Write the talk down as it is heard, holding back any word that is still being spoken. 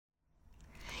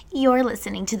You're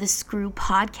listening to the Screw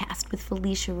Podcast with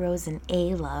Felicia Rose and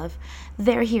A-Love.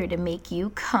 They're here to make you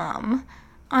come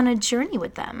on a journey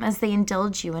with them as they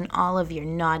indulge you in all of your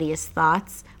naughtiest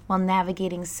thoughts while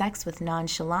navigating sex with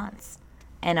nonchalance.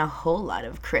 And a whole lot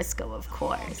of Crisco, of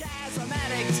course.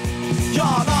 You're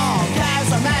all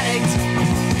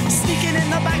sneaking in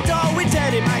the back door with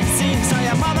dirty magazines. So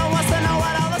your mother wants to know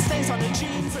what all the stains on the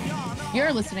jeans and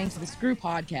You're listening to the Screw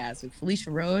Podcast with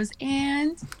Felicia Rose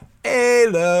and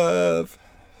A-Love.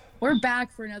 We're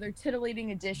back for another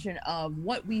titillating edition of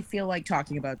what we feel like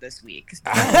talking about this week.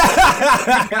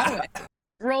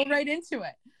 Roll right into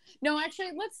it. No, actually,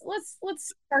 let's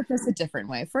start this a different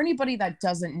way. For anybody that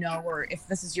doesn't know, or if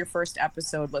this is your first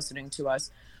episode listening to us,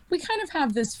 we kind of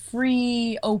have this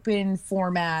free, open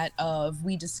format of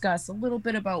we discuss a little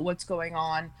bit about what's going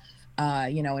on,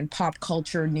 in pop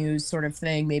culture news sort of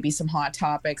thing, maybe some hot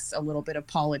topics, a little bit of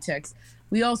politics.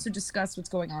 We also discuss what's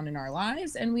going on in our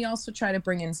lives, and we also try to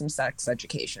bring in some sex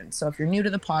education. So if you're new to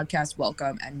the podcast,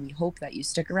 welcome, and we hope that you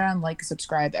stick around, like,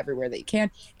 subscribe everywhere that you can,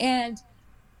 and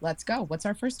let's go. What's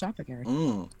our first topic, Eric?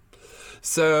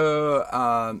 So,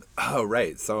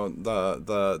 right. So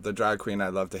the drag queen I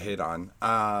love to hate on.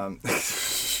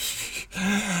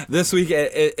 This week,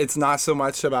 it's not so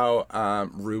much about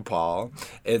RuPaul.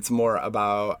 It's more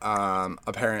about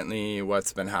apparently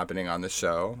what's been happening on the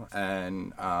show.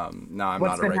 And now I'm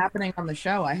What's been happening on the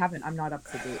show? I'm not up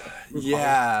to date.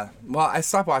 Yeah. Well, I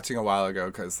stopped watching a while ago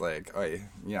because, but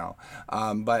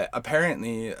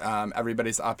apparently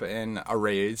everybody's up in a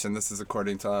rage, and this is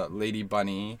according to Lady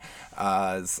Bunny's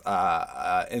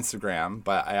Instagram.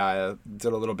 But I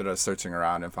did a little bit of searching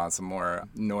around and found some more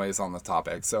noise on the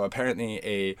topic. So apparently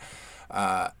a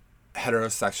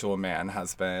heterosexual man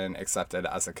has been accepted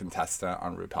as a contestant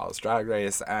on RuPaul's Drag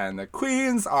Race, and the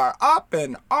queens are up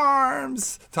in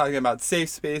arms talking about safe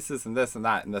spaces and this and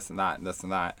that and this and that and this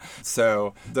and that.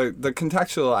 So the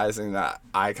contextualizing that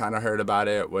I kind of heard about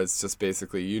it was just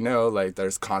basically,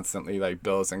 there's constantly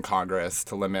bills in Congress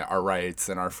to limit our rights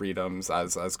and our freedoms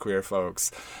as queer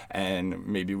folks, and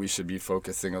maybe we should be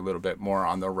focusing a little bit more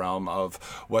on the realm of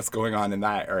what's going on in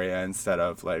that area instead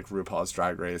of RuPaul's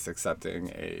Drag Race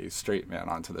accepting a straight man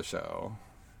onto the show.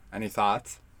 Any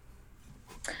thoughts?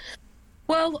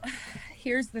 Well,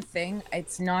 here's the thing.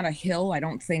 It's not a hill I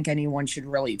don't think anyone should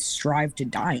really strive to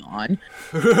die on.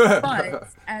 But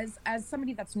as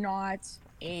somebody that's not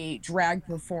a drag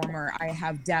performer, I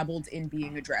have dabbled in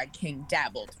being a drag king.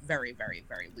 Dabbled, very, very,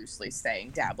 very loosely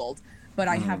saying dabbled. But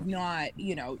I have not,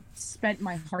 spent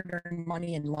my hard-earned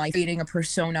money in life creating a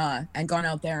persona and gone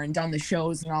out there and done the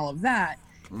shows and all of that.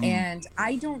 And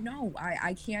I don't know.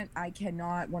 I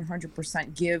cannot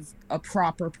 100% give a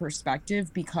proper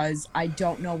perspective because I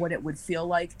don't know what it would feel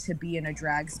like to be in a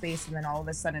drag space and then all of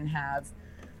a sudden have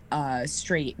a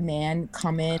straight man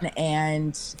come in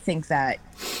and think that,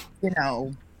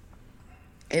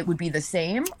 it would be the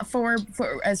same for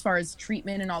as far as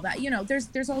treatment and all that.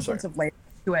 There's all sorts of layers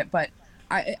to it. But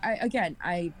I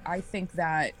think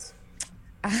that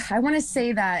I want to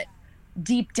say that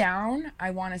deep down,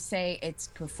 I want to say it's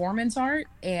performance art,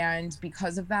 and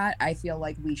because of that, I feel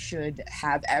like we should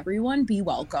have everyone be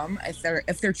welcome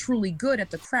if they're truly good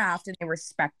at the craft and they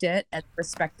respect it and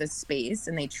respect the space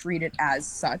and they treat it as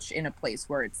such in a place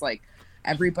where it's like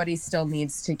everybody still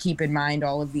needs to keep in mind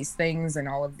all of these things and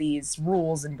all of these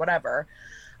rules and whatever.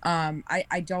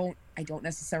 I don't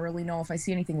necessarily know if I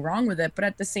see anything wrong with it, but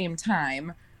at the same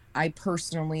time, I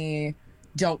personally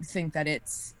don't think that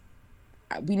it's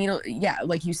we need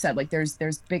like you said,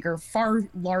 there's bigger, far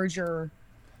larger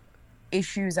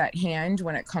issues at hand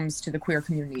when it comes to the queer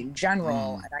community in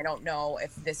general, and I don't know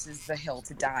if this is the hill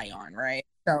to die on, right?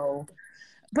 So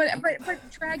but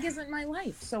drag isn't my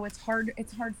life, so it's hard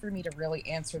for me to really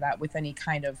answer that with any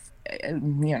kind of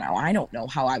I don't know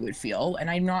how I would feel, and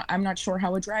I'm not sure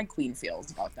how a drag queen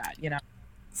feels about that.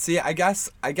 See, I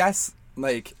guess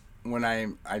when I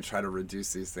try to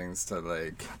reduce these things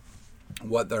to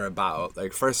what they're about,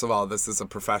 first of all, this is a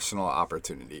professional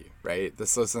opportunity, right?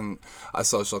 This isn't a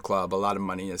social club. A lot of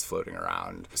money is floating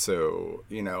around, so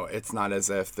it's not as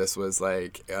if this was a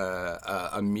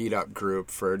meetup group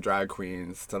for drag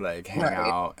queens to hang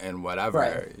out and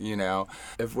whatever. Right.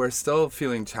 If we're still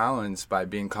feeling challenged by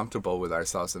being comfortable with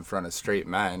ourselves in front of straight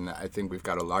men, I think we've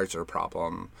got a larger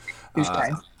problem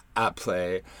at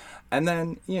play. And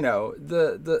then,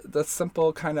 the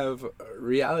simple kind of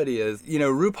reality is,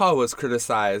 RuPaul was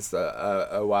criticized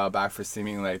a while back for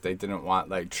seeming like they didn't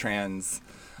want trans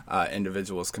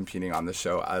individuals competing on the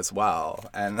show as well.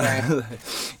 And,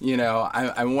 you know,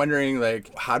 I'm wondering,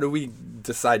 like, how do we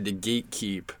decide to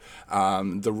gatekeep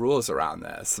the rules around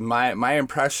this? My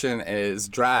impression is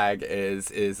drag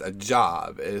is a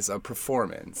job, is a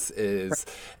performance,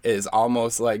 is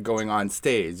almost like going on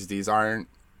stage. These aren't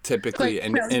typically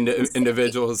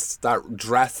individuals that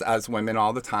dress as women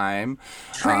all the time.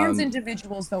 Trans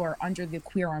individuals, though, are under the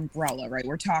queer umbrella, right?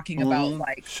 We're talking about,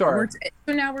 like, so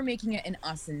now we're making it an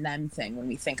us and them thing when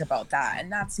we think about that,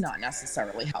 and that's not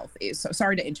necessarily healthy. So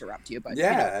sorry to interrupt you, but you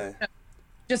know,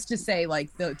 just to say, like,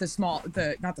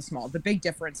 the big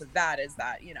difference of that is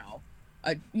that,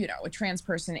 a trans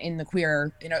person in the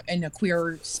queer, in a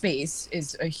queer space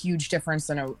is a huge difference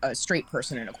than a straight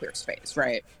person in a queer space,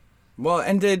 right? Well,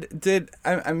 and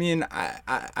I mean,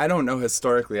 I don't know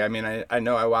historically. I mean, I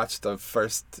know I watched the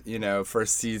first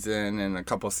season and a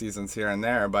couple seasons here and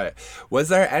there, but was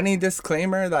there any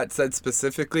disclaimer that said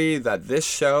specifically that this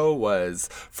show was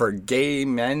for gay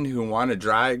men who want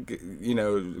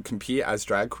to compete as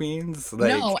drag queens?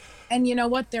 Like, no. And you know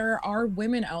what? There are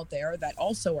women out there that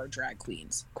also are drag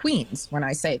queens when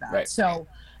I say that. Right. So,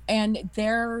 and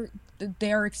they're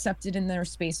accepted in their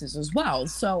spaces as well.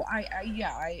 So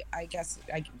I guess.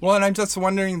 Well, and I'm just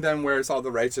wondering then, where's all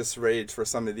the righteous rage for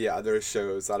some of the other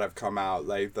shows that have come out,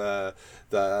 like the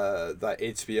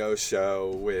HBO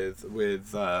show with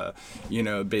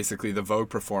basically the Vogue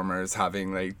performers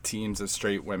having like teams of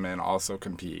straight women also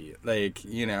compete. Like,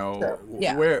 Sure.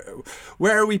 Yeah.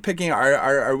 Where are we picking?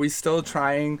 Are we still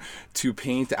trying to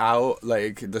paint out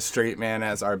like the straight man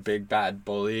as our big bad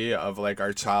bully of like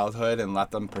our childhood and let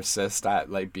them persist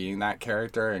at like being that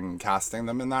character and casting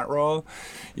them in that role?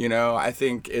 I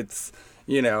think it's,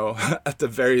 at the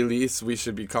very least, we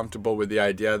should be comfortable with the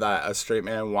idea that a straight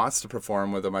man wants to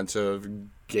perform with a bunch of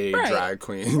gay drag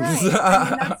queens. Right. I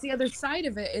mean, that's the other side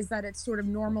of it, is that it sort of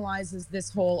normalizes this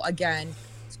whole, again,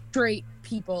 straight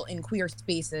people in queer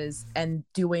spaces and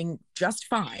doing just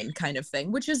fine kind of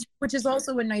thing, which is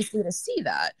also a nice way to see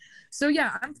that. So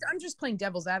yeah, I'm just playing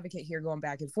devil's advocate here, going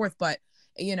back and forth, but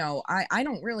I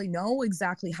don't really know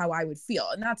exactly how I would feel.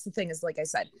 And that's the thing, is, like I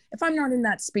said, if I'm not in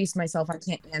that space myself, I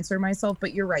can't answer myself.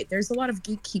 But you're right, there's a lot of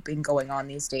gatekeeping going on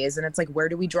these days, and it's like, where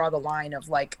do we draw the line of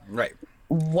like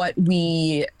what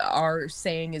we are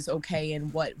saying is okay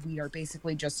and what we are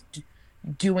basically just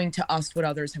doing to us what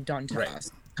others have done to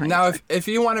us? Now, if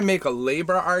you want to make a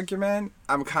labor argument,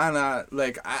 I'm kind of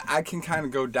like, I can kind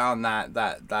of go down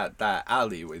that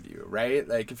alley with you, right?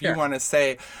 Like, if you want to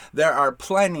say there are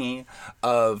plenty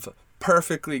of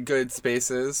perfectly good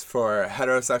spaces for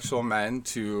heterosexual men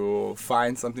to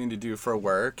find something to do for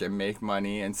work and make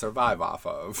money and survive off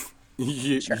of.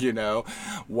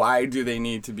 Why do they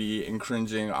need to be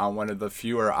infringing on one of the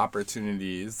fewer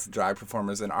opportunities drag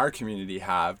performers in our community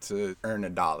have to earn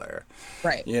 $1?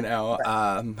 Right.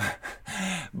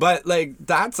 But like,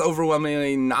 that's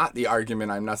overwhelmingly not the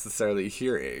argument I'm necessarily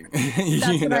hearing.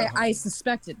 That's what I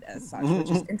suspected as such,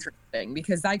 which is interesting,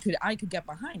 because I could get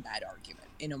behind that argument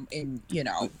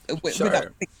without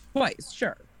thinking twice.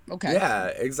 Sure. Okay. Yeah,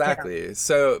 exactly. Yeah.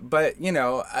 So, but,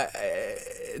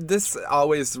 this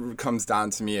always comes down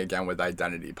to me again with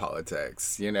identity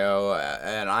politics, an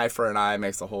eye for an eye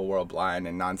makes the whole world blind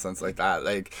and nonsense like that.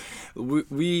 Like,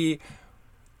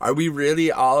 are we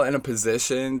really all in a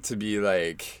position to be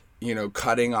like,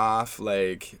 cutting off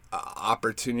like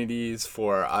opportunities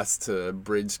for us to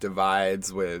bridge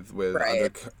divides with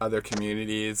other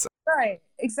communities? Right.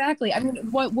 Exactly. I mean,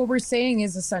 what we're saying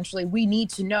is essentially we need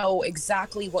to know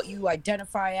exactly what you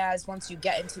identify as once you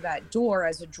get into that door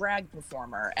as a drag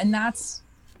performer, and that's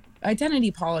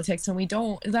identity politics. And we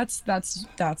don't. That's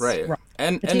right.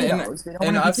 And we don't want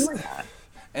to be doing that.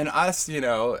 And us,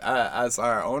 as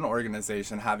our own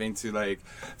organization, having to like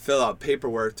fill out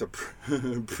paperwork to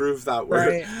prove that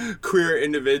we're queer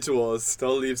individuals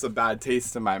still leaves a bad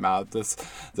taste in my mouth.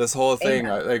 This whole thing,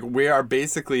 like, we are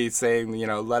basically saying,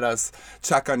 let us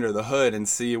check under the hood and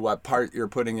see what part you're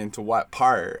putting into what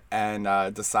part,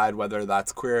 and decide whether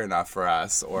that's queer enough for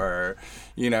us, or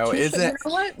is it? You know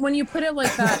what? When you put it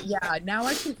like that, now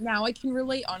I can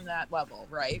relate on that level,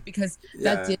 right? Because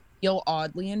that did feel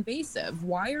oddly invasive.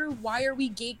 Why are we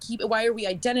gatekeeping? Why are we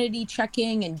identity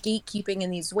checking and gatekeeping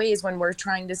in these ways when we're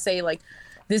trying to say, like,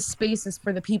 this space is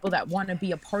for the people that want to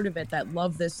be a part of it, that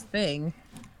love this thing?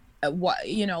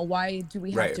 Why do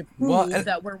we have to prove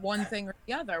that we're one thing or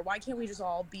the other? Why can't we just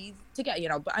all be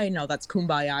together? But I know that's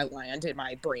kumbaya land in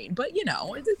my brain, but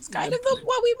it's kind of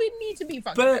what we would need to be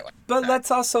fucking doing. But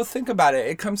let's also think about it.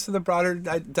 It comes to the broader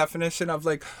definition of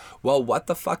like, well, what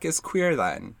the fuck is queer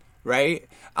then? right?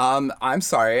 I'm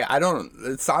sorry, I don't.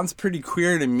 It sounds pretty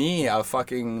queer to me. A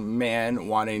fucking man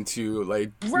wanting to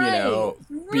like,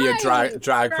 be a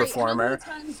drag performer.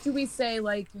 How many times do we say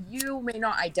like you may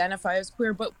not identify as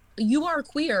queer, but you are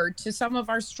queer to some of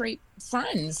our straight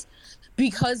friends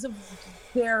because of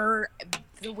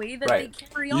the way that they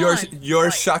carry on.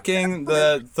 You're shucking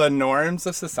the norms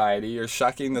of society. You're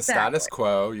shucking the status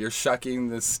quo. You're shucking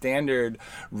the standard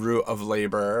route of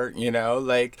labor.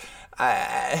 Like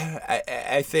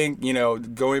I think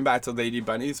going back to Lady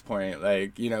Bunny's point,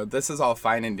 like this is all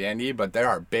fine and dandy, but there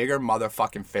are bigger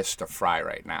motherfucking fish to fry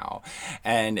right now.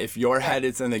 And if your head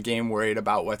is in the game worried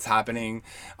about what's happening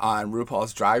on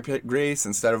RuPaul's Drag Race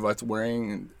instead of what's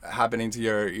happening to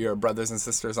your brothers and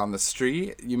sisters on the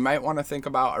street, you might want to think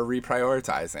about a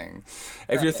reprioritizing.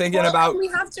 If you're thinking about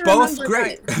both,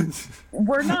 great.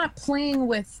 We're not playing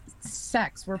with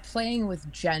sex, we're playing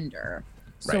with gender.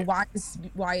 So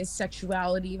why is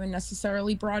sexuality even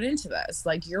necessarily brought into this?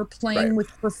 Like, you're playing with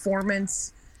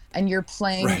performance, and you're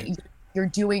playing you're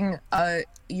doing a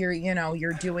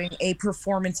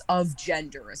performance of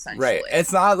gender, essentially. Right.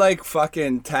 It's not like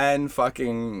fucking 10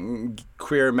 fucking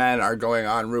queer men are going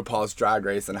on RuPaul's Drag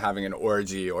Race and having an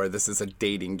orgy, or this is a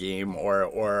dating game,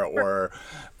 or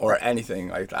anything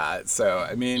like that. So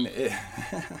I mean,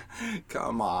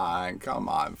 come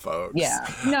on, folks. Yeah.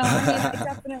 No, I mean, I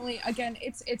definitely. Again,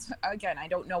 it's again. I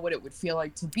don't know what it would feel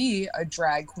like to be a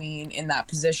drag queen in that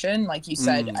position, like you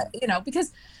said.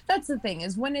 Because that's the thing,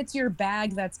 is when it's your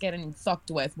bag that's getting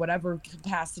fucked with, whatever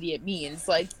capacity it means,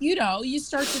 like, you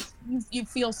start to you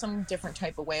feel some different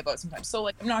type of way about it sometimes. So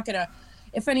like, I'm not gonna.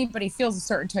 If anybody feels a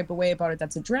certain type of way about it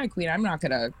that's a drag queen, I'm not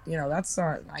gonna, that's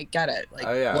not, I get it. Like,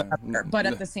 whatever. But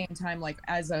at the same time, like,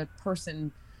 as a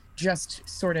person just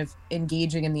sort of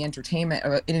engaging in the entertainment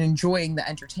and enjoying the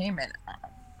entertainment,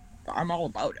 I'm all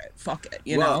about it. Fuck it,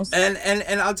 know?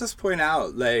 And I'll just point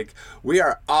out, like, we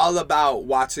are all about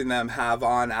watching them have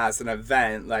on as an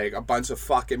event, like, a bunch of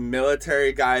fucking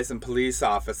military guys and police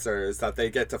officers that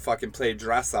they get to fucking play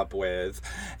dress up with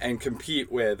and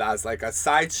compete with as, like, a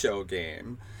sideshow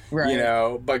game.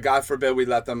 Right. But God forbid we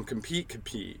let them compete.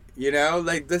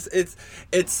 Like this, it's.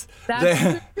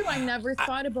 That's true. I never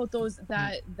thought about those.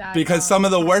 That because some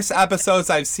of the worst episodes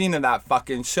I've seen of that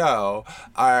fucking show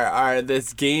are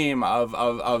this game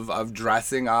of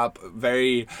dressing up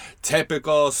very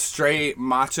typical straight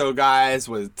macho guys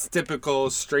with typical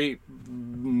straight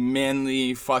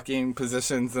manly fucking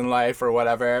positions in life or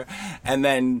whatever, and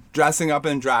then dressing up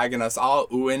and dragging us all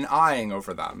ooh and eyeing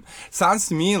over them. Sounds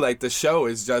to me like the show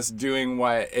is just doing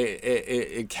what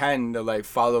it can to like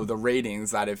follow the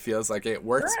ratings that it feels like it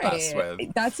works best with.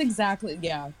 That's exactly,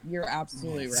 you're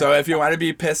absolutely right. So if you want to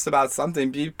be pissed about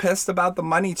something, be pissed about the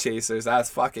money chasers as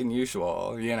fucking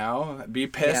usual, Be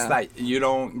pissed that you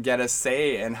don't get a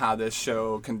say in how this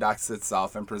show conducts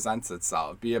itself and presents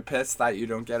itself. Be pissed that you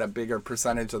don't get a bigger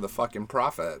percentage of the fucking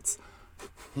profits.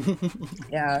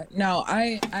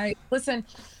 I listen.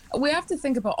 We have to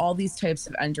think about all these types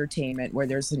of entertainment where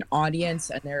there's an audience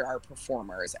and there are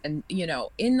performers. And,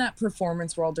 in that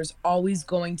performance world, there's always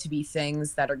going to be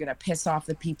things that are going to piss off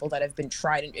the people that have been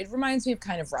tried. And it reminds me of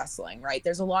kind of wrestling, right?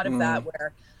 There's a lot of that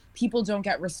where people don't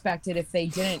get respected if they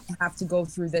didn't have to go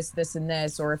through this, and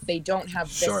this, or if they don't have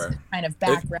this kind of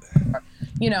background.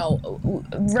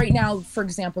 Right now, for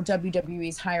example, WWE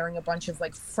is hiring a bunch of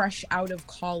like fresh out of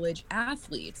college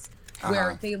athletes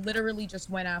where they literally just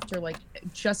went after like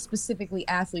just specifically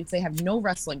athletes. They have no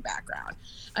wrestling background.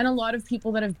 And a lot of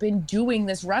people that have been doing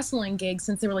this wrestling gig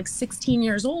since they were like 16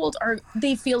 years old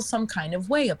they feel some kind of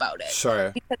way about it.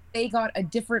 Sure. Because they got a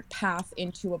different path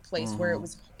into a place where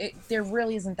there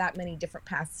really isn't that many different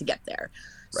paths to get there.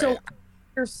 Right. So I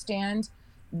understand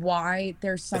why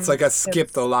there's some. It's like a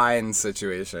skip the line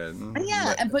situation.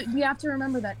 Yeah, but we have to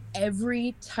remember that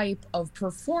every type of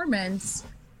performance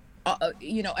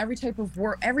every type of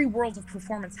every world of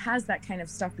performance has that kind of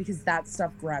stuff, because that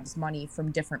stuff grabs money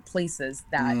from different places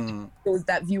that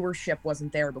that viewership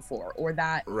wasn't there before, or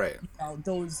that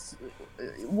those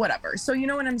whatever. So you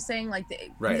know what I'm saying? Like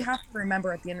we have to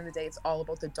remember at the end of the day, it's all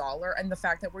about the dollar, and the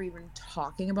fact that we're even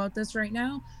talking about this right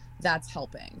now, that's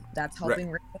helping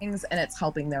ratings, and it's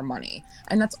helping their money,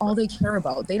 and that's all they care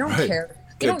about. They don't care.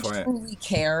 They don't truly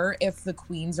care if the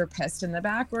queens are pissed in the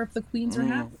back or if the queens are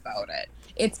happy about it.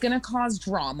 It's going to cause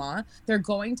drama. They're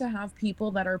going to have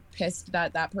people that are pissed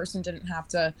that that person didn't have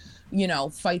to,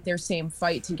 fight their same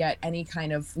fight to get any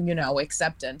kind of,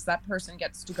 acceptance. That person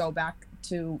gets to go back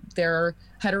to their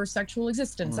heterosexual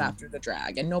existence after the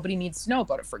drag, and nobody needs to know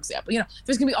about it, for example.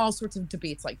 There's gonna be all sorts of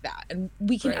debates like that, and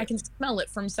I can smell it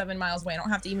from 7 miles away. I don't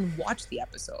have to even watch the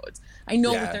episodes. I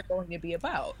know what they're going to be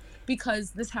about,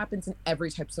 because this happens in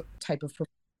every type of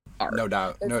art. No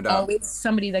doubt. There's always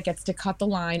somebody that gets to cut the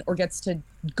line or gets to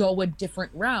go a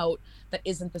different route that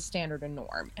isn't the standard and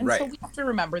norm. And so we have to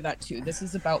remember that too. This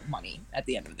is about money at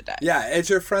the end of the day. Yeah, it's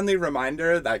your friendly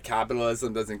reminder that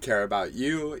capitalism doesn't care about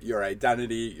you, your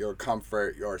identity, your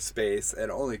comfort, your space. It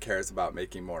only cares about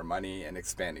making more money and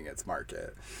expanding its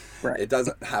market. Right. It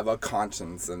doesn't have a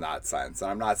conscience in that sense. And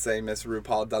I'm not saying Miss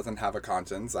RuPaul doesn't have a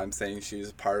conscience. I'm saying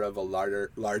she's part of a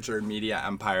larger media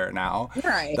empire now.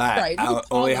 Right. That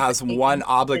only has one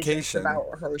obligation.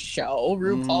 About her show.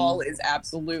 RuPaul is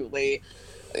absolutely,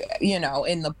 in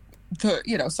the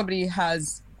somebody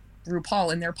has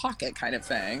RuPaul in their pocket kind of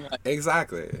thing.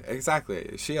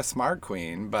 Exactly. She a smart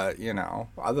queen, but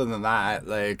other than that,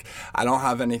 like, I don't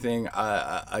have anything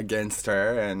against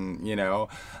her, and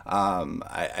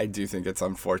I do think it's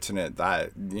unfortunate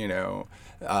that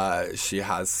she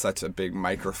has such a big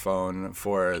microphone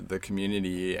for the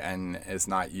community and is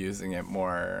not using it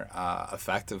more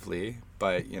effectively,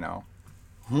 but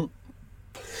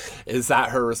is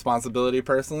that her responsibility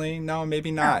personally? No,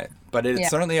 maybe not. But it's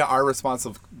certainly our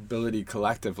responsibility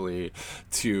collectively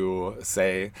to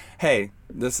say, hey,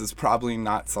 this is probably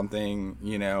not something,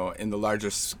 in the larger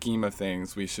scheme of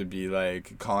things, we should be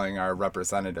like calling our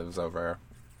representatives over.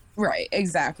 Right,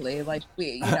 exactly. Like,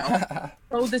 we,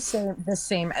 throw the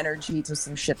same energy to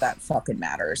some shit that fucking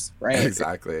matters, right?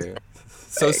 Exactly.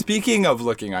 So speaking of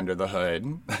looking under the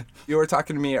hood, you were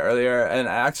talking to me earlier, and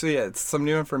actually it's some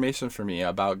new information for me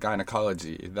about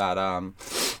gynecology that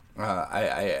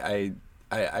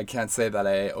I can't say that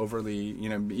I overly,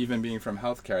 even being from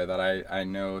healthcare, that I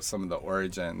know some of the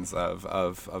origins of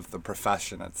the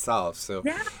profession itself. So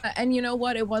yeah, and you know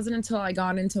what? It wasn't until I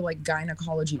got into like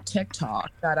gynecology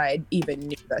TikTok that I even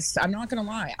knew this. I'm not gonna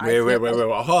lie. Wait,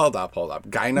 hold up.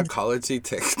 Gynecology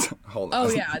TikTok. Hold on. Oh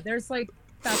yeah, there's like,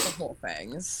 that's a whole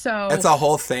thing. So it's a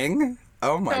whole thing?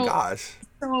 Oh my gosh.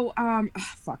 So,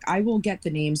 fuck, I will get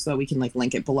the name so that we can like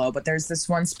link it below, but there's this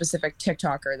one specific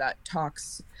TikToker that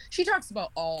she talks about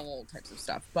all types of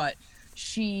stuff, but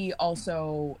she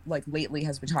also like lately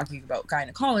has been talking about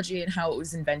gynecology and how it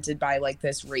was invented by like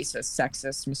this racist,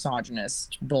 sexist,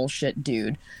 misogynist bullshit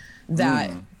dude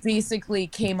that basically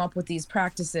came up with these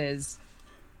practices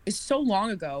so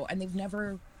long ago, and they've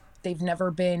never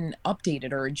been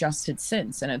updated or adjusted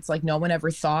since. And it's like, no one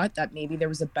ever thought that maybe there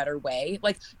was a better way.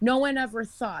 Like, no one ever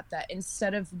thought that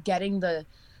instead of getting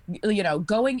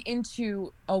going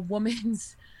into a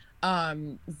woman's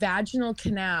vaginal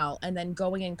canal and then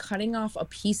going and cutting off a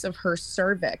piece of her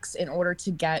cervix in order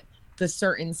to get the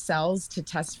certain cells to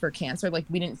test for cancer. Like,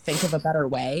 we didn't think of a better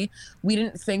way. We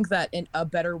didn't think that a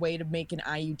better way to make an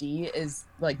IUD is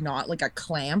like not like a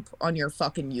clamp on your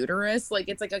fucking uterus. Like,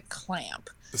 it's like a clamp.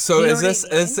 So is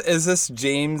this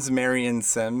James Marion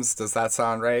Sims? Does that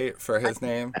sound right for his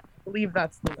name? I believe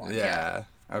that's the one. Yeah.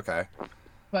 Okay.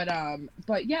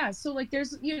 But yeah, so like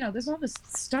there's all this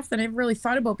stuff that I never really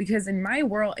thought about, because in my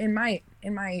world, in my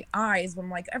eyes, I'm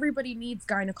like, everybody needs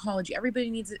gynecology, everybody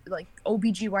needs like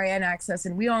OBGYN access,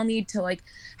 and we all need to like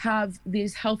have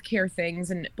these healthcare things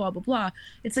and blah blah blah.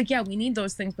 It's like, yeah, we need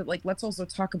those things, but like, let's also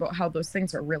talk about how those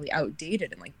things are really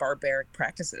outdated and like barbaric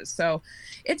practices. So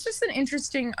it's just an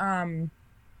interesting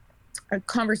a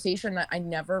conversation that I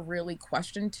never really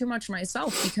questioned too much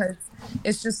myself, because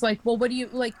it's just like, well, what do you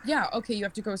like? Yeah, okay, you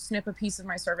have to go snip a piece of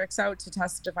my cervix out to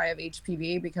test if I have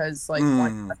HPV because like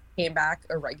one came back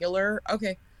irregular.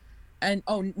 Okay. And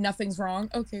oh, nothing's wrong.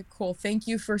 Okay, cool. Thank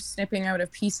you for snipping out a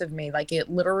piece of me. Like, it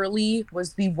literally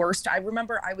was the worst. I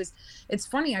remember it's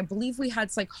funny, I believe we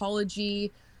had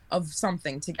psychology of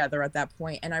something together at that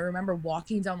point, and I remember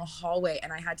walking down the hallway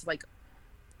and I had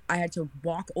to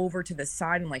walk over to the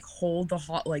side and like hold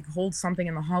something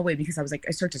in the hallway, because I was like,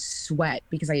 I started to sweat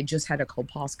because I had just had a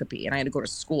colposcopy and I had to go to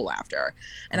school after.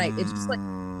 And it's just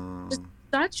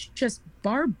like just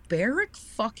barbaric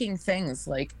fucking things.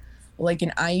 Like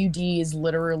an IUD is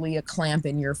literally a clamp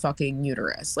in your fucking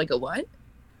uterus. Like a what?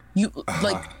 You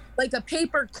like a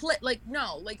paper clip, like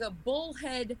a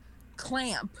bullhead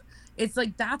clamp. It's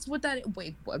like, that's what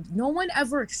no one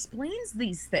ever explains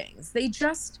these things. They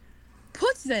just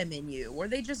put them in you, or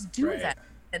they just do that.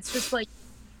 It's just like,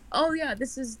 oh yeah,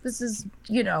 this is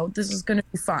gonna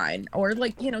be fine. Or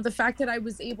like, the fact that I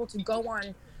was able to go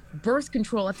on birth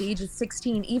control at the age of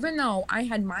 16, even though I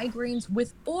had migraines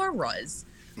with auras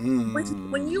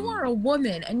When you are a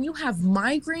woman and you have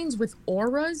migraines with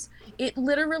auras, it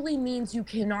literally means you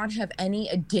cannot have any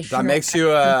additional. That makes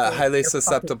you highly your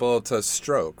susceptible to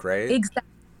stroke, right? Exactly.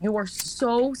 You are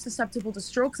so susceptible to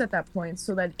strokes at that point,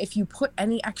 so that if you put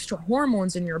any extra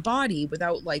hormones in your body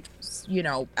without like,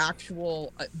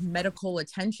 actual medical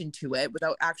attention to it,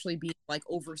 without actually being like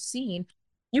overseen,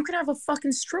 you can have a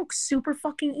fucking stroke super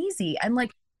fucking easy. And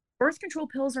like birth control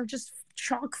pills are just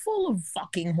chock full of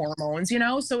fucking hormones,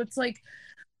 So it's like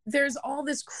there's all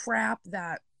this crap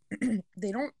that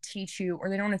they don't teach you or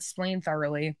they don't explain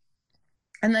thoroughly.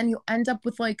 And then you end up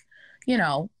with like,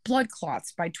 blood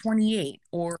clots by 28,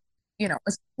 or, a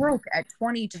stroke at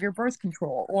 20 to your birth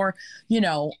control, or,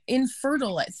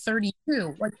 infertile at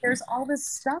 32. Like there's all this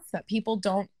stuff that people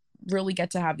don't really get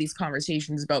to have these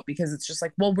conversations about, because it's just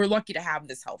like, well, we're lucky to have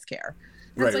this healthcare.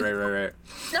 Right.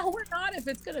 No, we're not, if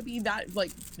it's going to be that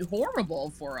like horrible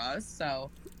for us.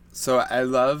 So I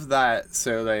love that.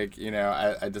 So like,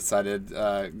 I decided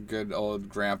good old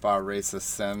grandpa racist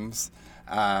Sims.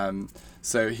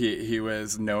 So he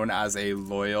was known as a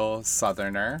loyal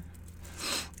Southerner.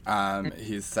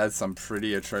 He said some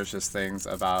pretty atrocious things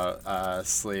about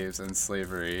slaves and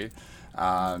slavery.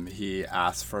 He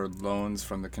asked for loans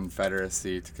from the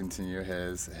Confederacy to continue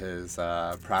his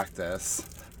practice.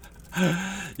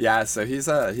 Yeah, so he's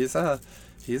a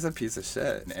piece of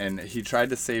shit, and he tried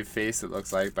to save face, it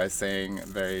looks like, by saying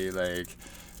very like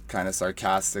kind of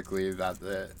sarcastically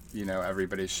that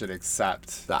everybody should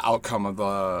accept the outcome of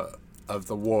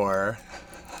the war.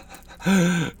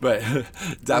 But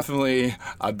definitely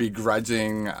a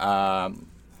begrudging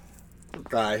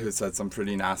guy who said some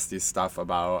pretty nasty stuff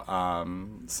about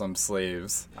some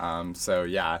slaves. So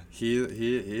yeah,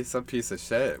 he's a piece of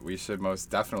shit. We should most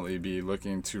definitely be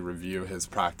looking to review his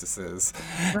practices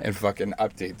and fucking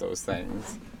update those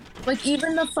things. Like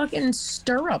even the fucking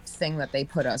stirrup thing that they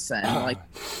put us in. Like,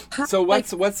 so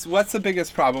what's the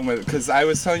biggest problem with it? Because I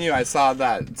was telling you, I saw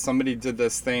that somebody did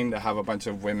this thing to have a bunch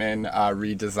of women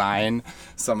redesign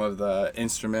some of the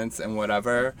instruments and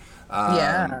whatever.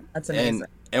 Yeah, that's amazing.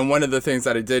 And one of the things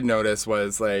that I did notice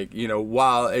was like,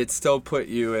 while it still put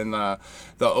you in the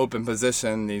open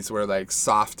position, these were like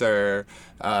softer,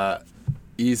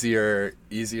 easier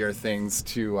things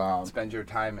to spend your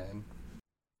time in.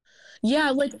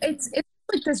 Yeah, like it's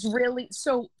like this really,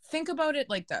 so think about it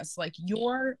like this, like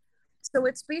so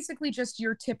it's basically just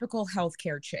your typical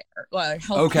healthcare chair,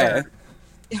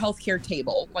 healthcare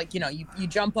table, like, you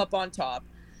jump up on top,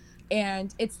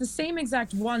 and it's the same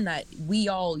exact one that we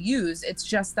all use. It's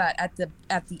just that at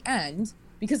the end,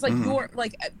 because like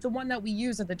the one that we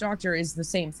use at the doctor is the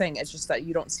same thing. It's just that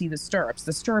you don't see the stirrups.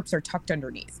 The stirrups are tucked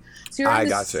underneath. So you're in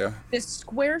this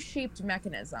square shaped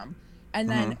mechanism. And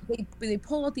then they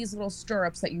pull out these little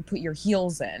stirrups that you put your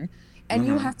heels in, and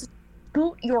you have to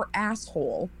scoot your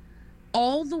asshole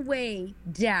all the way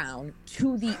down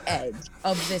to the edge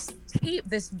of this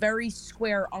very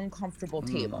square, uncomfortable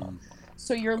table.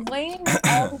 So you're laying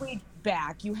all the way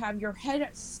back. You have your head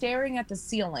staring at the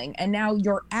ceiling, and now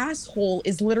your asshole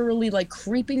is literally like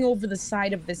creeping over the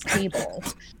side of this table.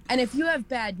 And if you have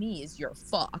bad knees, you're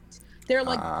fucked. They're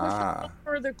like pushing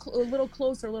further, a little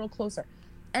closer.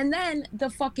 And then the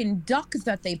fucking duck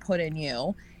that they put in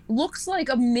you looks like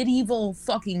a medieval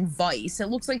fucking vice. It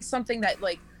looks like something that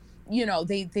like,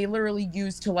 they literally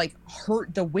used to like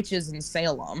hurt the witches in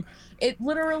Salem. It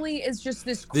literally is just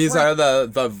this. These are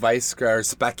the vice or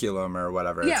speculum or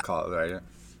whatever it's called, right?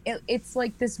 It's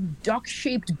like this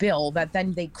duck-shaped bill that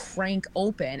then they crank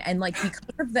open, and like because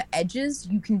of the edges,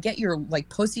 you can get your like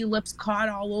pussy lips caught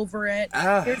all over it.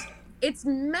 It's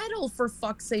metal, for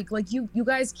fuck's sake. Like you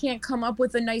guys can't come up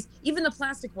with a nice, even the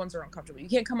plastic ones are uncomfortable. You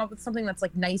can't come up with something that's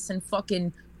like nice and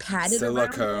fucking padded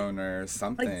silicone or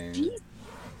something. Like, Jesus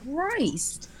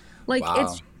Christ. Like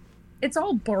wow. It's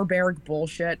all barbaric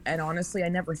bullshit, and honestly I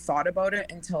never thought about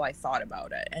it until I thought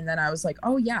about it. And then I was like,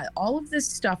 oh yeah, all of this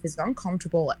stuff is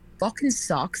uncomfortable. It fucking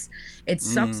sucks. It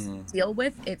sucks to deal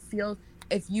with. It feels,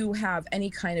 if you have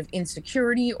any kind of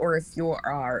insecurity, or if you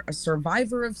are a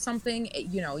survivor of something,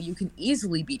 you can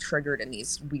easily be triggered in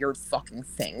these weird fucking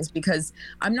things, because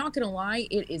I'm not gonna lie,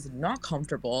 it is not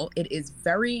comfortable. It is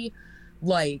very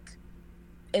like,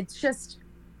 it's just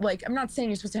like, I'm not saying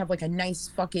you're supposed to have like a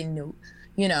nice fucking,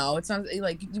 it's not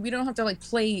like we don't have to like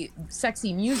play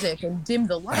sexy music and dim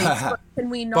the lights, but can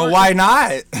we not? But why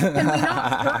not? Can we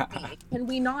not hurt me? Can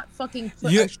we not fucking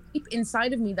put a shape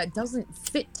inside of me that doesn't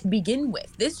fit to begin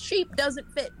with? This shape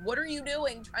doesn't fit. What are you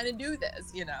doing trying to do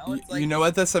this? It's like, you know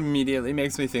what this immediately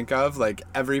makes me think of? Like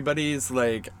everybody's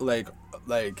like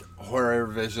horror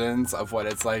visions of what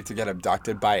it's like to get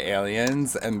abducted by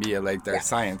aliens and be like their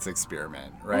science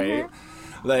experiment, right?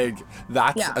 Like,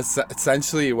 that's Yeah.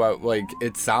 essentially what, like,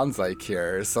 it sounds like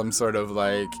here. Some sort of,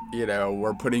 like, you know,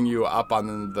 we're putting you up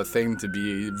on the thing to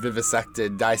be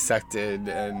vivisected, dissected,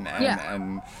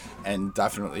 and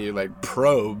definitely, like,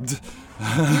 probed.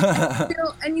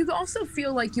 And you also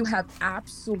feel like you have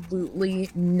absolutely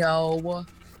no,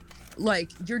 like,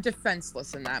 you're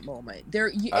defenseless in that moment.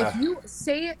 If you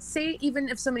say even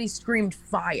if somebody screamed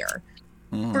fire,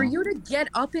 for you to get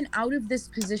up and out of this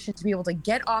position, to be able to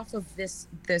get off of this,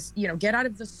 you know, get out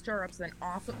of the stirrups and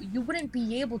off of, you wouldn't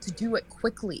be able to do it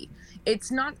quickly. It's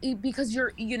not because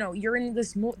you're in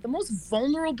this the most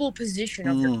vulnerable position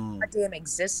of your goddamn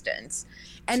existence,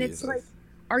 and Jesus. it's like,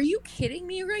 are you kidding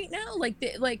me right now? Like,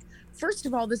 first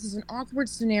of all, this is an awkward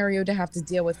scenario to have to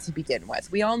deal with to begin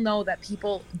with. We all know that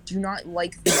people do not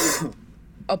like these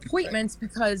appointments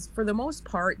because, for the most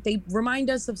part, they remind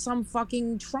us of some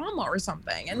fucking trauma or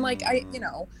something. And like,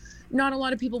 not a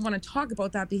lot of people want to talk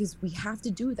about that because we have to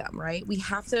do them, right? We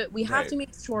have to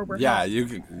make sure we're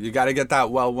healthy. You got to get that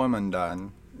well woman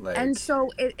done. Like, and so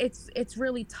it's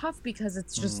really tough because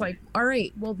it's just like, all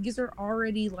right, well, these are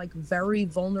already like very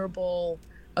vulnerable.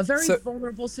 A very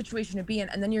vulnerable situation to be in,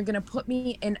 and then you're gonna put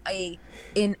me in a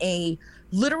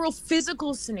literal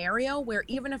physical scenario where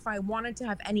even if I wanted to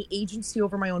have any agency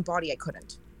over my own body, I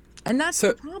couldn't, and that's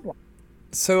the problem.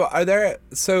 So are there?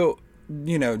 So,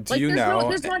 you know, do you know?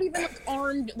 There's not even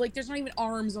there's not even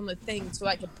arms on the thing, so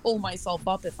I could pull myself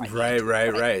up if I need to.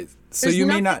 Right. So there's you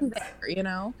may not. There, you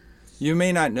know. You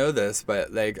may not know this,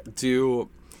 but like,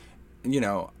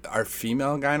 are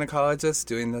female gynecologists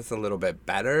doing this a little bit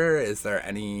better? Is there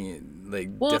any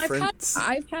difference?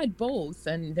 I've had both,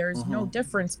 and there's no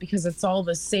difference because it's all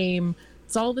the same.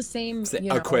 It's all the same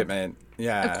equipment.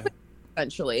 Yeah.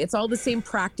 Essentially, it's all the same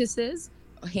practices,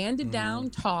 handed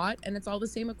down, taught, and it's all the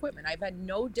same equipment. I've had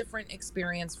no different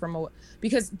experience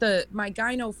because my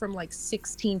gyno from like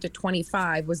 16 to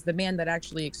 25 was the man that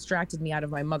actually extracted me out of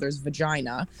my mother's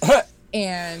vagina,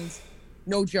 and.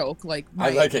 No joke,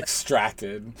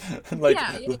 extracted, like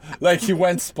he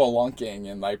went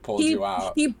spelunking and like pulled you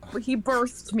out. He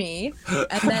birthed me,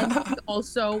 and then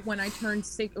also when I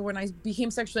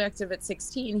became sexually active at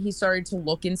 16, he started to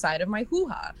look inside of my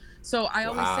hoo-ha. So I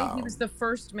always say he was the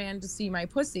first man to see my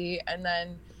pussy, and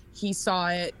then he saw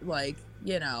it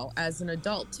as an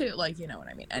adult too, like, you know what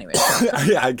I mean. Anyway,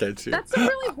 yeah, I get you. That's a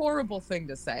really horrible thing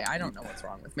to say. I don't know what's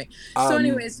wrong with me. So,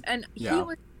 anyways, and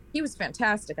he was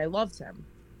fantastic. I loved him.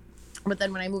 But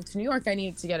then when I moved to New York, I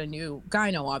needed to get a new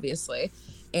gyno, obviously.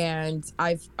 And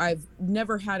I've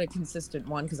never had a consistent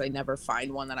one because I never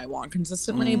find one that I want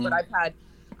consistently. But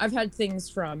I've had things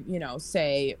from,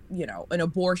 an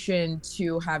abortion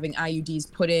to having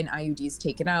IUDs put in, IUDs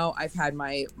taken out. I've had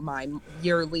my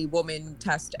yearly woman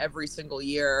test every single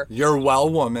year. Your well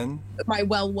woman. My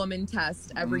well woman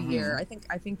test every year.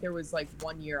 I think there was like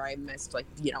 1 year I missed 8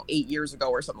 years ago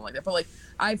or something like that. But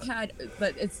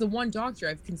but it's the one doctor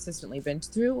I've consistently been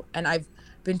through, and I've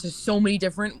been to so many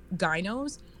different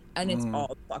gynos. And it's all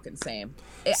the fucking same.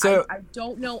 So I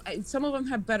don't know. Some of them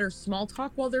have better small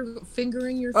talk while they're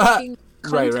fingering your fucking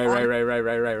right.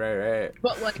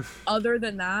 But like, other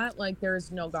than that, like, there's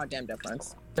no goddamn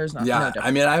difference. There's no. Yeah, no difference.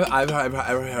 I mean,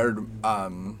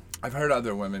 I've heard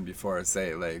other women before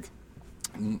say like,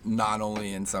 not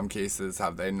only in some cases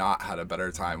have they not had a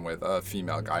better time with a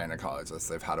female gynecologist,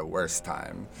 they've had a worse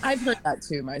time. I've heard that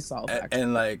too myself.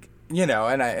 And like.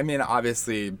 And I mean,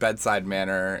 obviously, bedside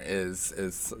manner is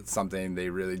something they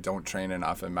really don't train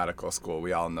enough in medical school.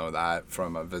 We all know that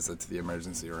from a visit to the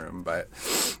emergency room. But,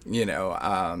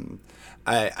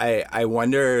 I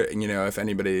wonder, if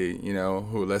anybody,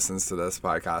 who listens to this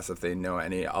podcast, if they know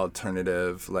any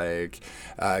alternative,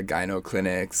 gyno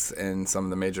clinics in some of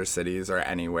the major cities or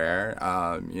anywhere,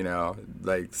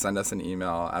 send us an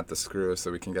email at The Screw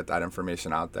so we can get that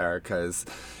information out there. Because,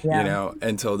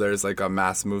 until there's, a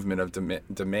mass movement of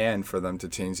demand for them to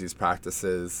change these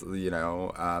practices,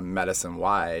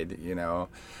 medicine-wide,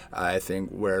 I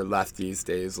think we're left these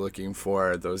days looking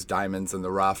for those diamonds in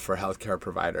the rough for healthcare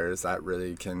providers that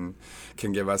really can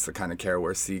give us the kind of care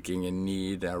we're seeking and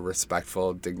need, a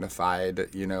respectful, dignified,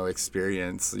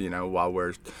 experience, while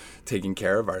we're taking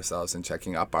care of ourselves and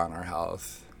checking up on our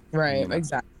health. Right.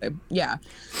 Exactly. Yeah.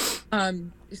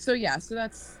 So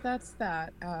that's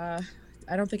that.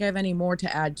 I don't think I have any more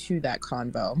to add to that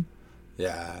convo.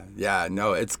 Yeah,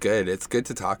 no, it's good. It's good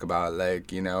to talk about, I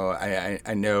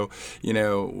know,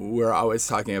 we're always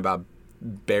talking about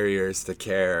barriers to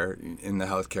care in the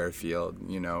healthcare field,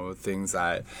 things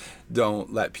that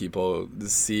don't let people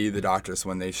see the doctors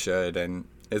when they should. And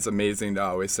it's amazing to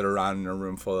always sit around in a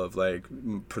room full of like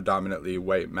predominantly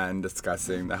white men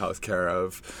discussing the healthcare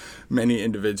of many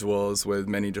individuals with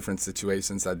many different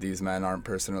situations that these men aren't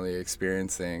personally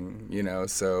experiencing, you know.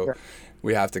 So Sure.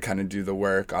 we have to kind of do the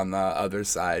work on the other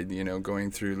side, you know,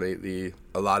 going through lately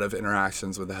a lot of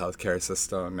interactions with the healthcare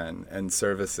system and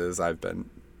services. I've been,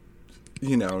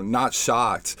 you know, not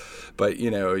shocked, but, you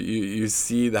know, you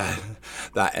see that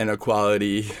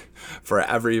inequality for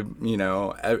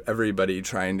everybody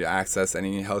trying to access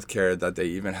any healthcare that they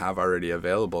even have already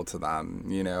available to them,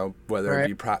 you know, whether it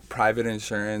be private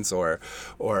insurance or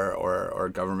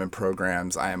government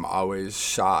programs. I am always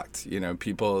shocked. You know,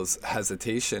 people's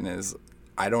hesitation is,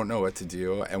 I don't know what to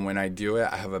do, and when I do it,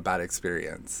 I have a bad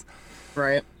experience.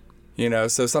 Right. You know,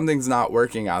 so something's not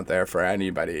working out there for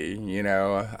anybody, you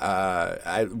know.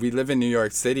 We live in New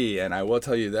York City, and I will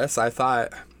tell you this, I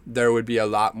thought there would be a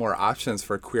lot more options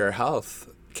for queer health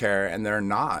care, and they're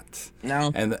not.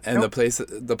 No. And Nope.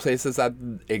 the places that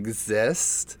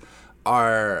exist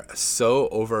are so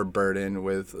overburdened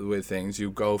with things. You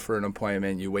go for an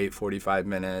appointment, you wait 45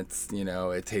 minutes, you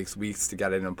know, it takes weeks to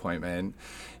get an appointment,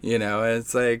 you know, and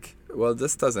it's like, well,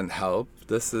 this doesn't help.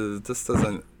 This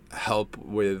doesn't help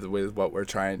with what we're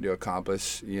trying to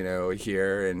accomplish, you know,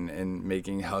 here in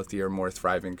making healthier, more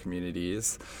thriving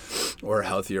communities, or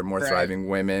healthier, more thriving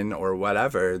women, or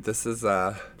whatever. This is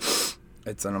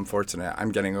it's an unfortunate.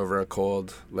 I'm getting over a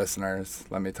cold, listeners,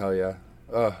 let me tell you.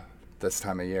 Oh, this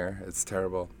time of year, it's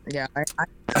terrible. Yeah,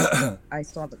 I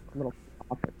still have a little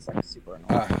cough. It's like super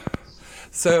annoying.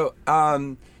 So,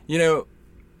 you know,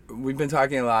 we've been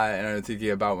talking a lot, and I'm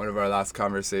thinking about one of our last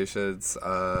conversations,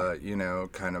 you know,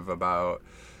 kind of about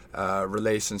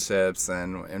relationships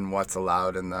and what's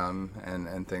allowed in them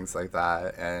and things like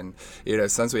that. And, you know,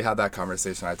 since we had that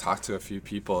conversation, I talked to a few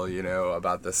people, you know,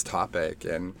 about this topic.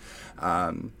 And,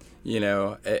 you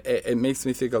know, it makes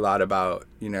me think a lot about,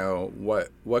 you know,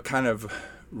 what kind of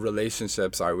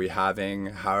relationships are we having?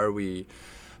 How are we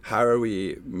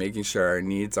making sure our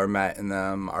needs are met in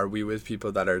them? Are we with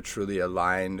people that are truly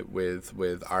aligned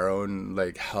with our own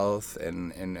like health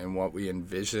and what we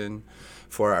envision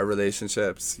for our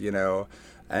relationships, you know?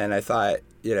 And I thought,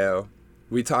 you know,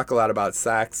 we talk a lot about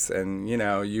sex, and, you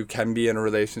know, you can be in a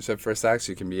relationship for sex,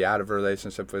 you can be out of a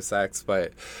relationship with sex,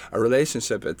 but a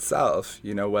relationship itself,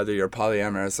 you know, whether you're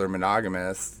polyamorous or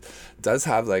monogamous, does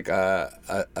have like a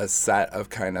set of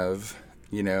kind of,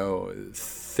 you know,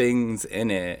 things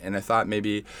in it. And I thought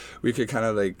maybe we could kind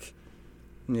of like,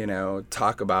 you know,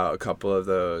 talk about a couple of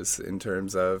those in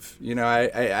terms of, you know,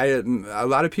 I a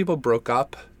lot of people broke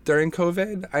up during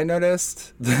COVID, I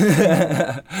noticed.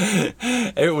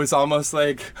 It was almost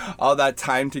like all that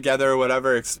time together or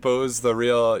whatever exposed the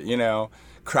real, you know,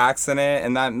 cracks in it.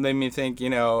 And that made me think, you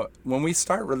know, when we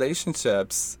start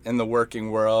relationships in the working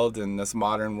world, in this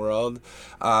modern world,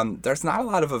 there's not a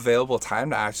lot of available time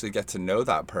to actually get to know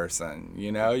that person.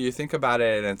 You know, you think about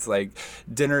it, and it's like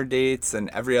dinner dates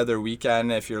and every other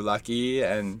weekend if you're lucky,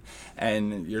 and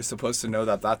you're supposed to know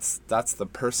that that's the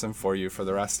person for you for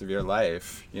the rest of your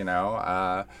life. You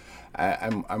know,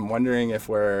 I'm wondering if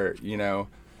we're, you know,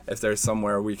 if there's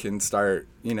somewhere we can start,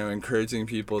 you know, encouraging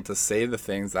people to say the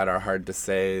things that are hard to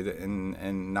say,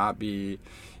 and not be,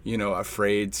 you know,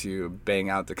 afraid to bang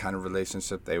out the kind of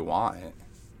relationship they want.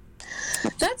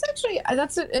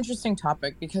 That's an interesting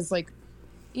topic, because, like,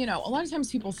 you know, a lot of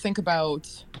times people think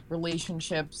about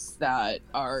relationships that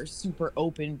are super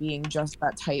open being just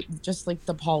that type, just like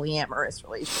the polyamorous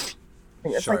relationship.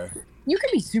 It's Sure. like, you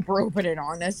can be super open and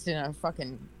honest in a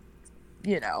fucking,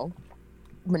 you know,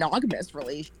 monogamous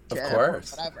relationship, Of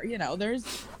course. or whatever. You know,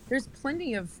 there's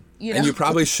plenty of, you know, And you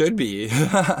probably should be.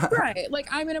 right. Like,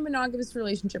 I'm in a monogamous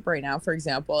relationship right now, for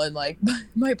example, and like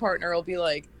my partner will be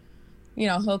like, you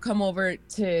know, he'll come over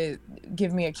to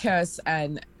give me a kiss,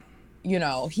 and, you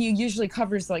know, he usually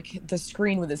covers like the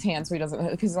screen with his hand so he doesn't,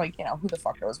 because, like, you know, who the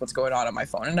fuck knows what's going on my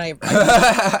phone. And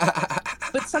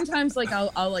but sometimes, like,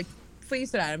 I'll like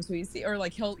face it at him so he see, or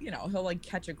like he'll like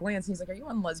catch a glance, and he's like, "Are you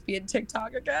on lesbian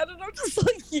TikTok again?" And I'm just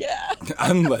like, "Yeah."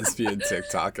 I'm lesbian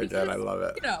TikTok again. I love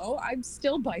it. You know, I'm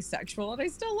still bisexual and I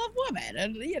still love women,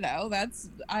 and, you know,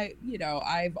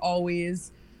 I've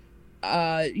always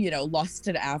you know,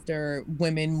 lusted after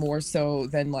women more so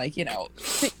than, like, you know,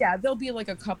 yeah, there'll be like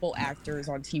a couple actors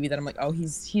on TV that I'm like, oh,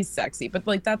 he's sexy, but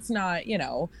like, that's not, you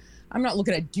know, I'm not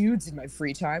looking at dudes in my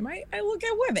free time. I look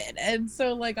at women. And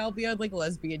so, like, I'll be on like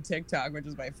lesbian TikTok, which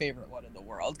is my favorite one in the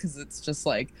world, because it's just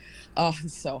like, oh,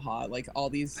 it's so hot. Like, all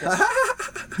these just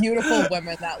beautiful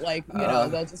women that, like, you know,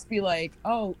 they'll just be like,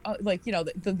 oh, like, you know,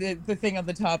 the thing on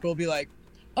the top will be like,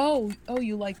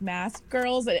 you like masked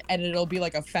girls, and it'll be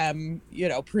like a femme,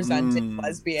 presenting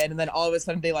lesbian, and then all of a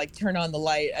sudden they like turn on the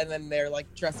light, and then they're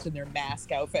like dressed in their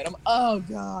mask outfit. I'm oh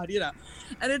god,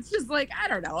 and it's just like I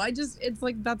don't know. It's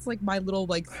like that's like my little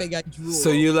like thing I drew. So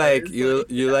you like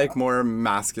you like more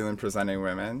masculine presenting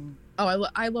women? Oh,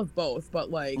 I love both,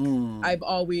 but like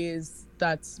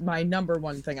that's my number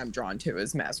one thing I'm drawn to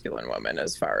is masculine women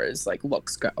as far as like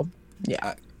looks go.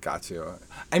 Yeah. Got you.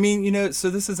 I mean, so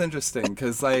this is interesting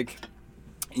because, like,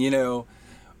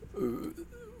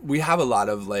 we have a lot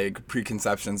of like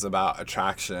preconceptions about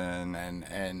attraction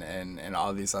and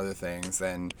all these other things,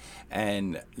 and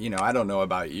I don't know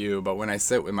about you, but when I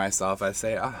sit with myself, I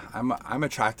say I'm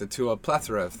attracted to a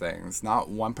plethora of things, not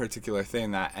one particular thing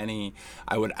that I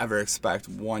would ever expect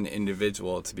one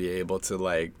individual to be able to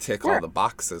like tick all the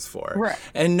boxes for. Right.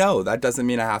 And no, that doesn't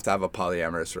mean I have to have a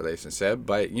polyamorous relationship,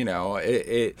 but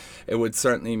it would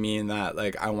certainly mean that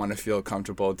like I want to feel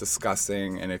comfortable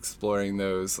discussing and exploring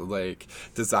those like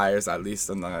desires, at least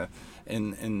in the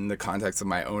context of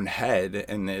my own head.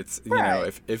 And it's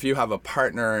if you have a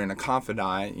partner and a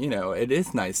confidant, it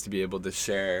is nice to be able to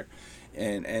share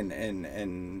and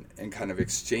kind of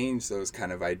exchange those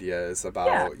kind of ideas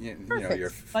about your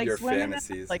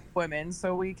fantasies. Like women,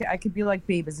 so I could be like,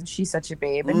 babe, isn't she such a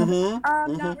babe? And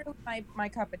not really my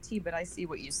cup of tea, but I see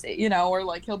what you say, or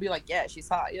like he'll be like, yeah, she's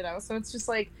hot, so it's just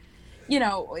like,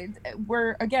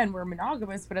 we're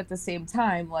monogamous, but at the same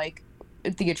time, like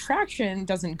the attraction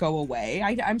doesn't go away.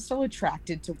 I'm still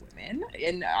attracted to women,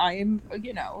 and I'm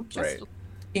just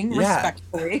being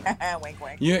respectfully. Wink,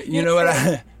 wink. You know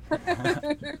what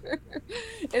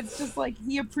it's just like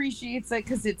he appreciates it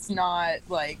because it's not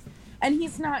like, and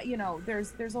he's not,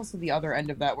 there's also the other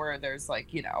end of that where there's like,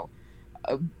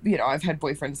 I've had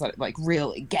boyfriends that like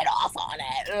really get off on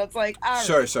it, and it's like,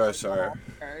 sure.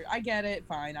 I get it,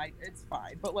 fine, it's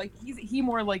fine, but like he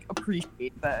more like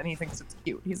appreciates that, and he thinks it's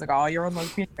cute. He's like, oh, you're on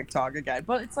lesbian TikTok again,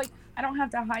 but it's like I don't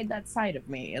have to hide that side of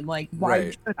me, and like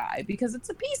why should I? Because it's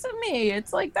a piece of me.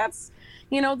 It's like that's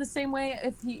the same way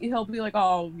if he'll be like,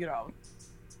 oh,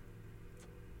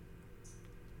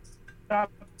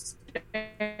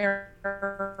 upstairs.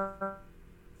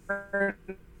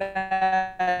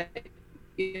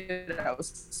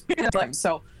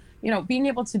 So being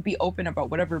able to be open about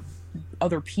whatever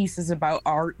other pieces about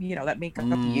art that make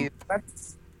up you,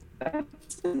 that's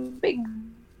a big,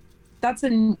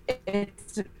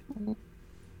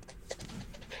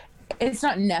 it's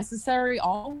not necessary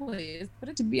always,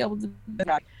 but to be able to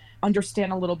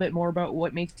understand a little bit more about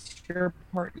what makes your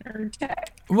partner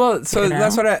tick. Well, so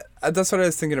that's what I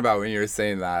was thinking about when you were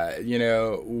saying that.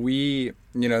 We,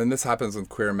 and this happens with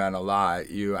queer men a lot.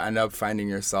 You end up finding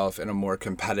yourself in a more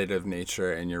competitive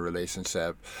nature in your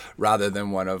relationship, rather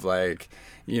than one of like,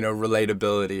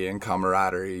 relatability and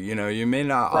camaraderie. You may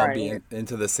not all be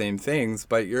into the same things,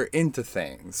 but you're into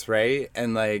things, right?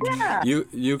 And like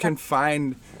you can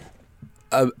find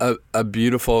a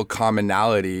beautiful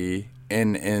commonality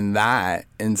in that,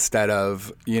 instead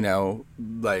of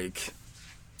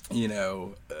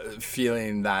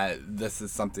feeling that this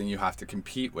is something you have to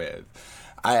compete with.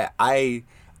 I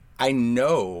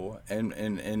know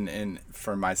and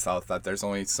for myself that there's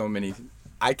only so many.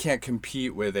 I can't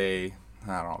compete with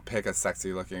pick a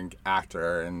sexy looking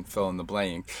actor and fill in the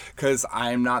blank, because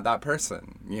I'm not that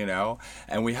person,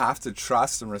 and we have to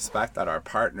trust and respect that our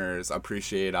partners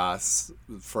appreciate us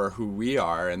for who we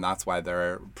are, and that's why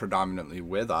they're predominantly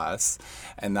with us,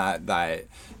 and that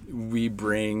we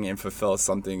bring and fulfill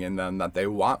something in them that they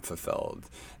want fulfilled.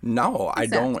 No, I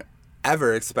don't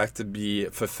ever expect to be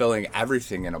fulfilling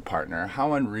everything in a partner.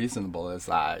 How unreasonable is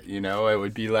that? It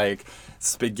would be like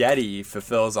spaghetti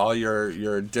fulfills all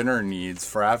your dinner needs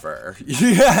forever.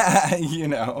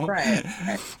 Right.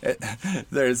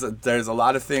 There's a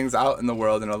lot of things out in the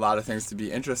world and a lot of things to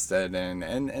be interested in,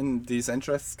 and these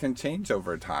interests can change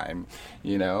over time.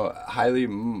 Highly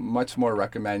much more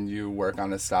recommend you work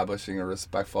on establishing a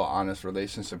respectful, honest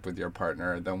relationship with your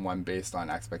partner than one based on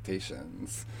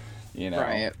expectations.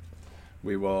 Right.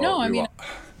 We will. No, I agree.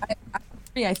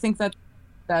 I think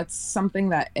that's something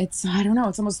that it's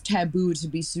almost taboo to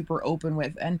be super open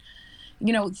with, and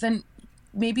then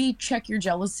maybe check your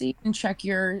jealousy and check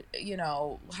your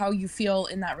how you feel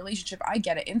in that relationship. I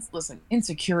get it. Listen,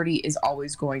 insecurity is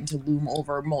always going to loom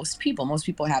over most people. Most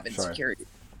people have insecurity,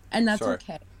 and that's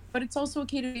okay. But it's also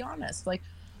okay to be honest. Like,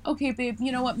 okay, babe,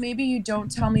 you know what? Maybe you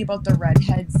don't tell me about the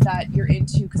redheads that you're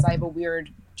into because I have a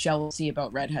weird jealousy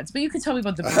about redheads, but you could tell me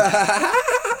about the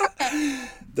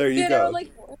there you go.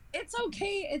 Like,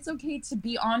 it's okay to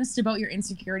be honest about your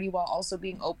insecurity while also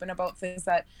being open about things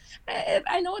that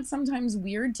I know it's sometimes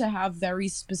weird to have very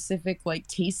specific like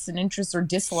tastes and interests or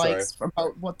dislikes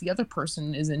about what the other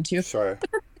person is into. Sure. But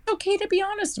it's okay to be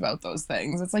honest about those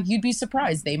things. It's like you'd be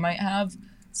surprised. They might have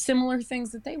similar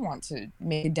things that they want to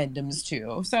make addendums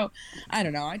to. So I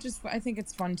don't know. I think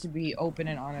it's fun to be open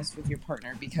and honest with your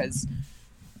partner because,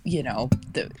 you know,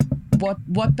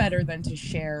 what better than to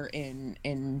share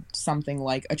in something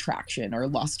like attraction or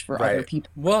lust for other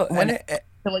people? Well, and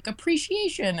like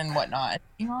appreciation and whatnot,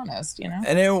 being honest, you know?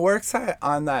 And it works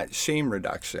on that shame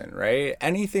reduction, right?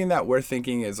 Anything that we're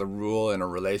thinking is a rule in a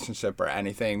relationship or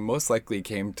anything most likely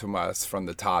came to us from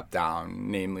the top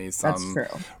down, namely some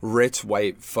rich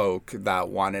white folk that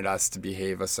wanted us to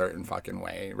behave a certain fucking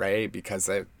way, right? Because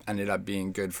it ended up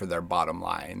being good for their bottom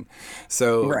line.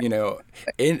 So, you know,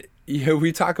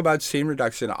 we talk about shame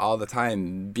reduction all the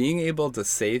time. Being able to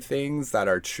say things that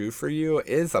are true for you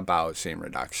is about shame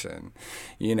reduction.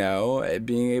 You know,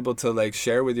 being able to like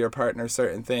share with your partner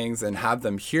certain things and have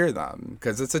them hear them,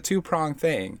 because it's a two-pronged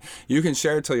thing. You can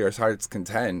share till your heart's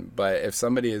content, but if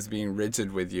somebody is being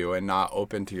rigid with you and not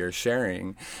open to your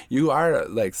sharing, you are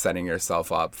like setting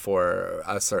yourself up for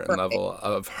a certain level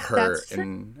of hurt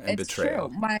and betrayal.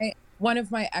 True. One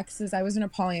of my exes, I was in a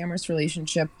polyamorous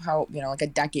relationship, like a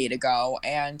decade ago,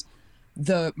 and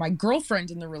my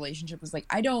girlfriend in the relationship was like,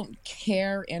 I don't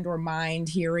care and or mind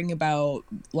hearing about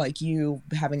like you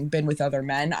having been with other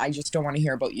men. I just don't want to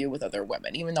hear about you with other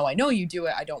women. Even though I know you do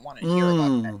it, I don't want to hear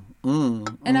about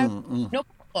it.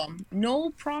 No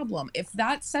problem. If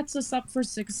that sets us up for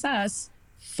success,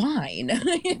 fine.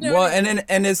 You know well,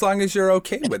 and as long as you're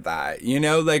okay with that, you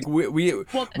know, like we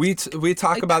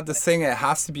talk about this thing. It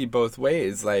has to be both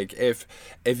ways. Like if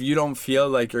you don't feel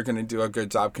like you're going to do a good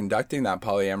job conducting that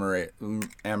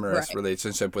polyamorous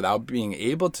relationship without being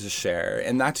able to share,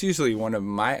 and that's usually one of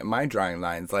my drawing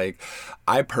lines. Like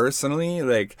I personally,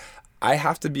 like I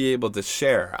have to be able to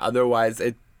share. Otherwise,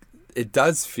 it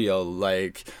does feel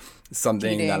like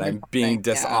something that I'm being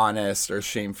dishonest or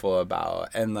shameful about.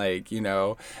 And like, you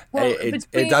know,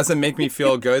 it doesn't make me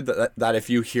feel good that if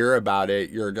you hear about it,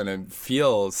 you're going to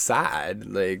feel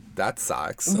sad. Like that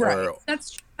sucks. Right.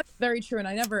 That's very true. And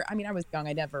I was young.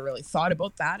 I never really thought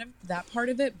about that part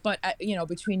of it. But, you know,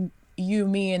 between you,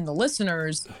 me, and the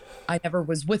listeners, I never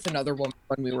was with another woman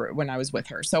when I was with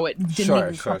her. So it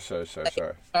didn't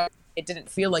Sure. It didn't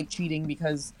feel like cheating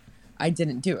because I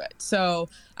didn't do it. So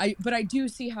but I do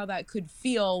see how that could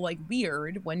feel like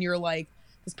weird when you're like,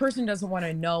 this person doesn't want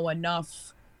to know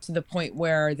enough to the point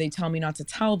where they tell me not to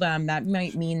tell them. That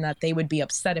might mean that they would be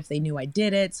upset if they knew I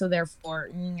did it. So therefore,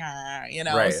 you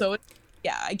know, so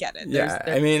I get it.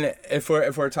 I mean, if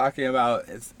we're talking about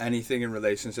anything in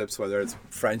relationships, whether it's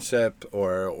friendship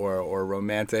or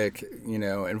romantic, you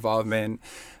know, involvement,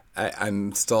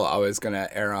 I'm still always going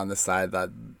to err on the side that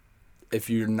if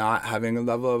you're not having a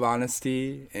level of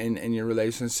honesty in your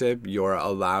relationship, you're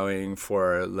allowing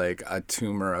for like a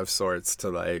tumor of sorts to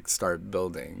like start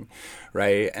building,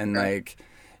 right? And like,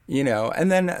 you know, and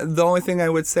then the only thing I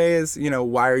would say is,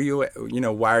 why are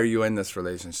you in this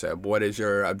relationship? What is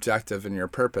your objective and your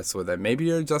purpose with it? Maybe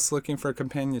you're just looking for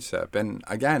companionship. And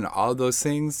again, all those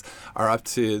things are up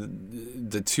to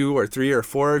the 2 or 3 or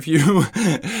 4 of you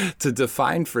to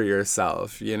define for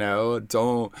yourself.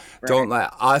 Don't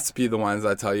let us be the ones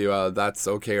that tell you, oh, that's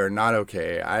okay or not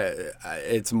okay.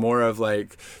 It's more of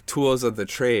like tools of the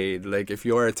trade. Like if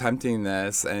you're attempting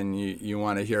this and you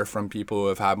want to hear from people who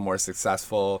have had more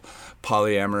successful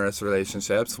polyamorous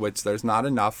relationships, which there's not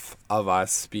enough of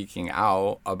us speaking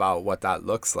out about what that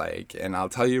looks like. And I'll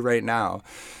tell you right now,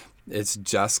 it's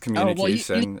just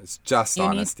communication. It's just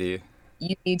honesty.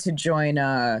 You need to join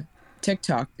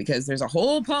TikTok because there's a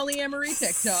whole polyamory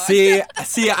TikTok.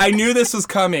 See, I knew this was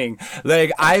coming.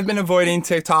 Like I've been avoiding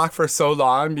TikTok for so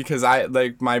long because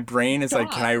my brain is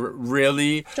like, can I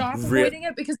really stop avoiding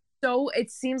it? Because it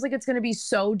seems like it's going to be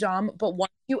so dumb, but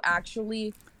once you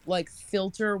actually like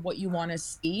filter what you want to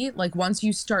see, like once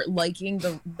you start liking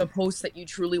the posts that you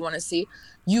truly want to see,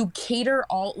 you cater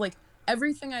all, like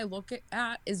everything I look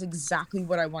at is exactly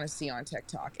what I want to see on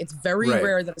TikTok. It's very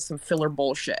rare that it's some filler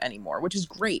bullshit anymore, which is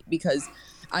great because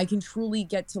I can truly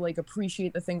get to like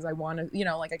appreciate the things I want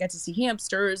to, like I get to see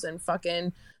hamsters and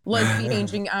fucking lesbian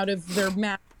changing out of their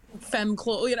femme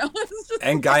clothes,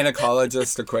 and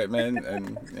gynecologist equipment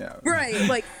and right,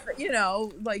 like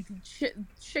like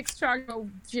chicks talking about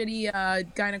shitty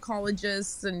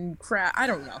gynecologists and crap. I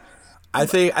don't know. I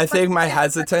think my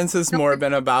hesitance has more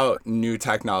been about new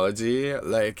technology.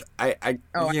 Like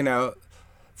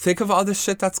think of all the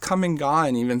shit that's come and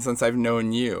gone even since I've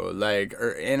known you. Like,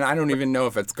 and I don't even know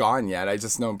if it's gone yet. I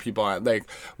just know people like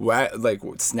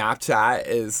Snapchat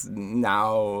is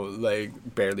now like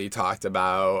barely talked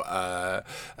about.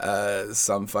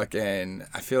 Some fucking,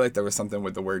 I feel like there was something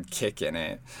with the word kick in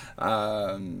it.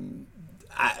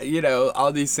 You know,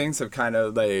 all these things have kind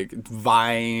of like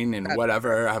Vine and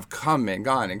whatever have come and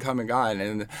gone and come and gone,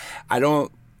 and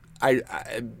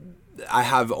I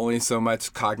have only so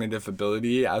much cognitive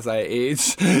ability as I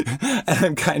age, and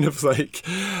I'm kind of like,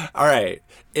 all right,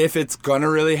 if it's gonna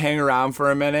really hang around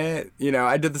for a minute, you know,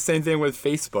 I did the same thing with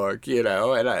Facebook, you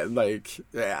know, and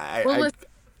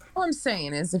all I'm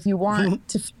saying is, if you want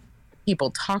to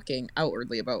people talking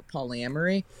outwardly about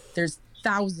polyamory, there's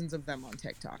thousands of them on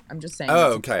TikTok. I'm just saying.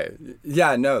 Oh, okay.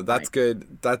 Yeah, no, that's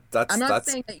good. I'm not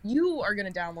saying that you are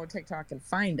going to download TikTok and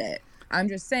find it. I'm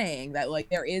just saying that like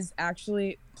there is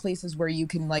actually places where you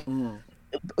can like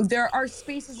there are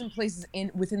spaces and places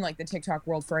within like the TikTok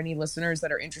world for any listeners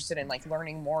that are interested in like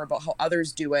learning more about how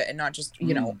others do it and not just,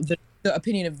 you know, the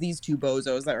opinion of these two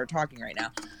bozos that are talking right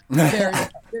now.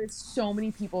 There's so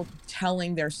many people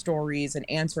telling their stories and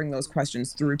answering those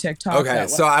questions through TikTok. Okay, that, like,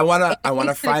 so I want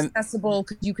to find accessible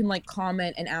because you can like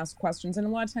comment and ask questions, and a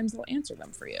lot of times they'll answer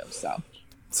them for you.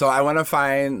 So I want to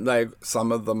find like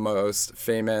some of the most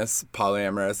famous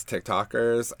polyamorous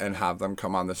TikTokers and have them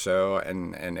come on the show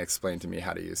and explain to me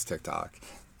how to use TikTok.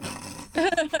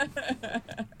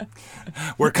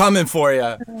 We're coming for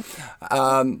you.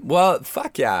 Well,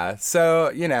 fuck yeah.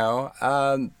 So, you know,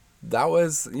 that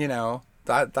was, you know,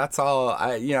 that's all.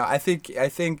 I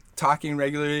think talking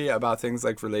regularly about things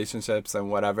like relationships and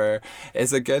whatever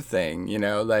is a good thing, you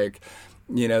know, like,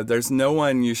 you know, there's no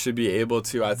one you should be able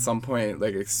to at some point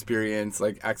like experience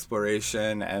like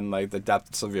exploration and like the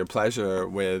depths of your pleasure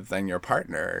with than your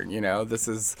partner. You know, this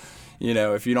is, you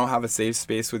know, if you don't have a safe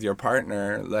space with your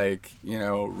partner, like, you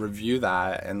know, review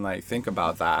that and like think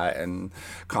about that and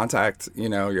contact, you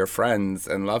know, your friends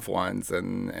and loved ones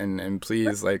and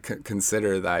please like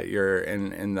consider that you're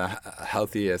in the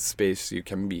healthiest space you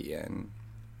can be in.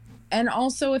 And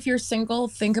also, if you're single,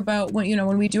 think about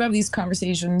when we do have these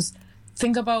conversations,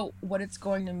 think about what it's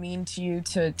going to mean to you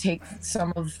to take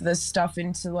some of this stuff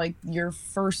into like your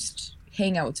first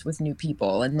hangouts with new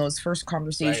people and those first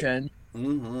conversations. Right.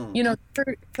 Mm-hmm. You know,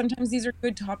 sometimes these are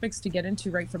good topics to get into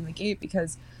right from the gate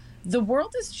because the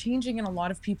world is changing and a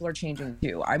lot of people are changing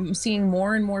too. I'm seeing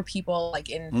more and more people like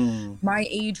in my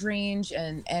age range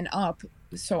and up.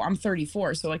 So I'm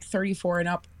 34. So like 34 and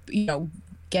up, you know,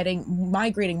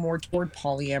 migrating more toward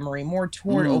polyamory, more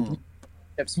toward open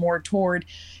more toward,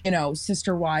 you know,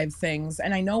 sister wife things.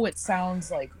 And I know it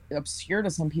sounds like obscure to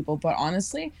some people, but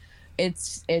honestly,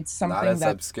 it's something not as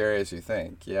obscure as you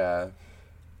think. Yeah.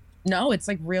 No, it's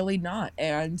like really not.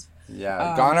 And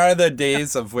yeah, gone are the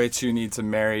days of which you need to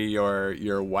marry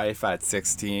your wife at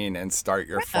 16 and start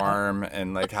your farm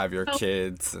and like have your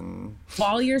kids. And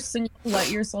while you're single,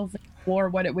 let yourself explore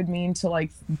what it would mean to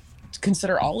like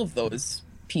consider all of those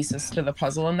pieces to the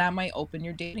puzzle, and that might open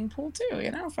your dating pool too,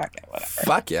 you know. Fuck it, whatever.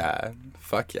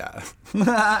 Fuck yeah.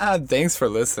 Thanks for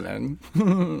listening.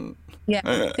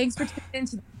 Yeah, thanks for tuning in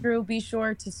to the Screw. Be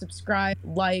sure to subscribe,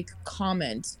 like,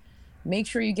 comment, make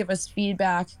sure you give us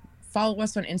feedback, follow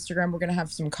us on Instagram. We're gonna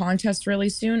have some contests really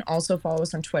soon. Also follow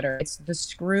us on Twitter. It's the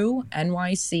Screw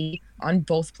NYC on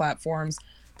both platforms.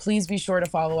 Please be sure to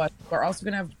follow us. We're also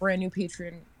going to have brand new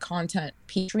Patreon content.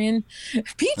 Patreon.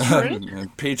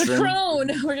 The Crone.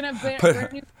 We're going to have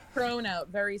brand new Crone out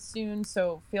very soon.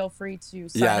 So feel free to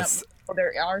sign up.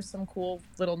 There are some cool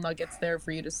little nuggets there for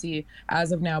you to see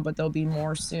as of now, but there'll be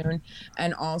more soon.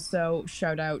 And also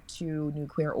shout out to New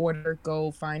Queer Order. Go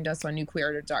find us on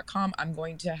newqueerorder.com. I'm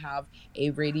going to have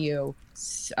a radio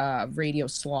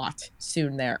slot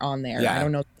soon on there. Yeah. I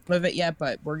don't know some of it yet,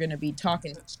 but we're going to be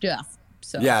talking stuff.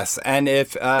 So. Yes, and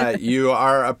if you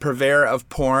are a purveyor of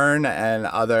porn and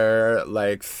other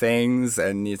like things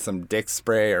and need some dick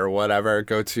spray or whatever,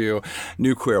 go to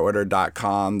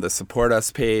newqueerorder.com, the support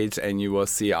us page, and you will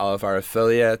see all of our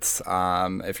affiliates.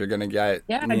 If you're gonna get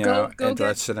go into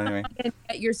that shit anyway, and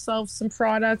get yourself some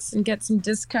products and get some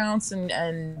discounts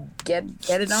and get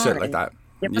it on shit like that.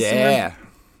 Yeah.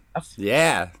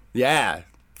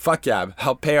 Fuck yeah!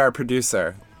 Help pay our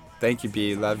producer. Thank you,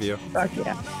 B. Love you. Fuck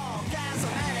yeah.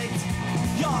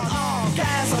 You're all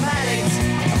orgasm addicts.